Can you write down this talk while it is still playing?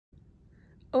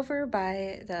over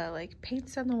by the like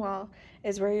paints on the wall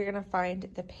is where you're gonna find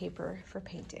the paper for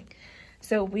painting.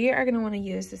 So we are gonna wanna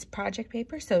use this project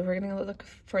paper. So we're gonna look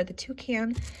for the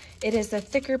Toucan. It is a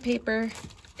thicker paper.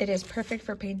 It is perfect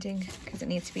for painting because it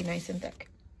needs to be nice and thick.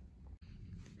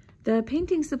 The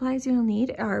painting supplies you'll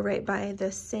need are right by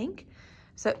the sink.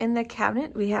 So in the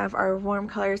cabinet, we have our warm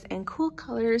colors and cool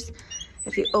colors.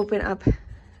 If you open up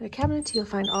the cabinet, you'll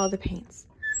find all the paints.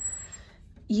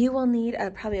 You will need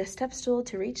probably a step stool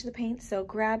to reach the paint. So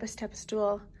grab a step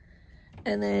stool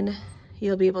and then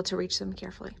you'll be able to reach them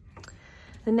carefully.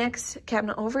 The next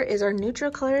cabinet over is our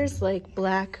neutral colors like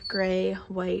black, gray,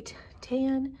 white,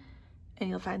 tan, and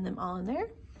you'll find them all in there.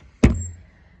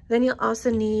 Then you'll also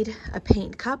need a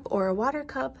paint cup or a water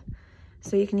cup.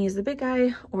 So you can use the big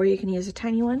guy or you can use a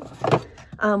tiny one.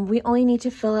 We only need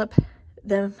to fill up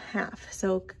them half.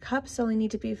 So cups only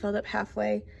need to be filled up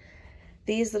halfway.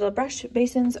 These little brush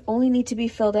basins only need to be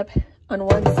filled up on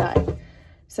one side.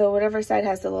 So whatever side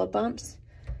has the little bumps,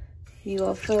 you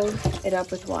will fill it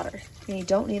up with water. And you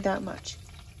don't need that much.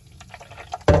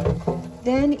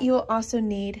 Then you will also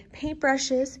need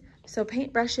paintbrushes. So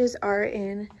paintbrushes are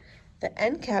in the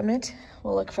end cabinet.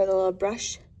 We'll look for the little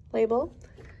brush label.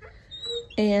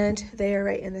 And they are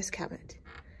right in this cabinet.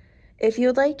 If you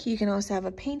would like, you can also have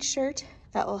a paint shirt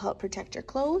that will help protect your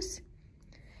clothes.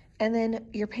 And then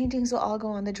your paintings will all go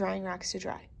on the drying racks to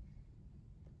dry.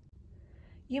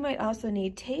 You might also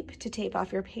need tape to tape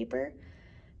off your paper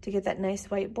to get that nice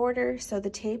white border. So the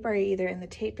tape are either in the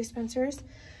tape dispensers.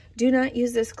 Do not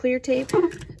use this clear tape.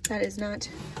 That is not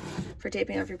for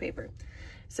taping off your paper.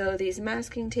 So these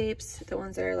masking tapes, the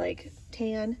ones that are like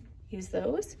tan, use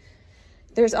those.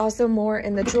 There's also more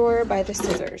in the drawer by the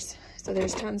scissors. So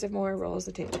there's tons of more rolls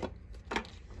of tape.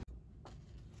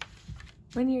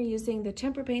 When you're using the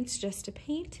tempera paints just to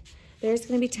paint, there's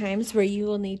going to be times where you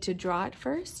will need to draw it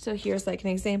first. So here's like an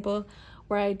example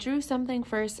where I drew something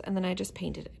first and then I just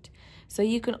painted it. So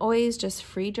you can always just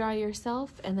free draw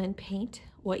yourself and then paint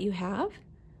what you have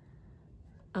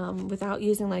without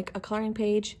using like a coloring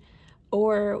page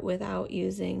or without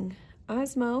using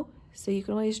Osmo. So you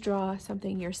can always draw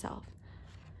something yourself.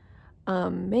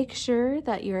 Make sure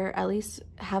that you're at least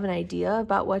have an idea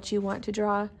about what you want to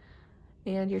draw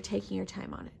and you're taking your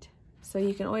time on it. So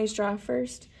you can always draw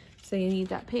first. So you need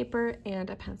that paper and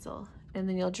a pencil, and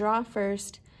then you'll draw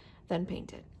first, then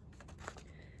paint it.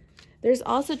 There's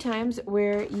also times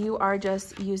where you are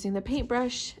just using the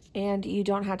paintbrush and you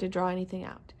don't have to draw anything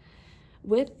out.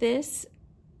 With this,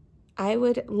 I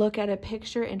would look at a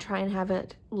picture and try and have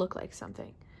it look like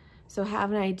something. So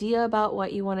have an idea about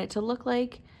what you want it to look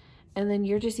like, and then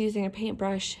you're just using a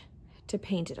paintbrush to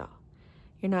paint it all.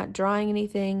 You're not drawing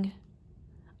anything.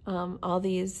 All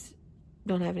these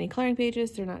don't have any coloring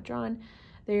pages. They're not drawn.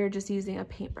 They're just using a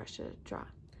paintbrush to draw.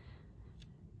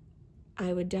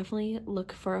 I would definitely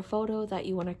look for a photo that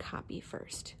you want to copy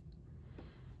first.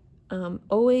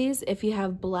 Always, if you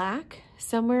have black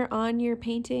somewhere on your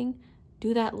painting,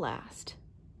 do that last.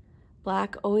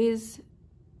 Black always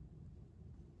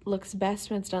looks best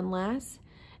when it's done last.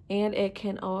 And it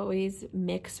can always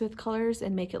mix with colors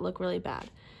and make it look really bad.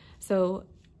 So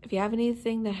if you have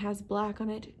anything that has black on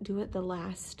it, do it the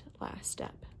last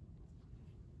step.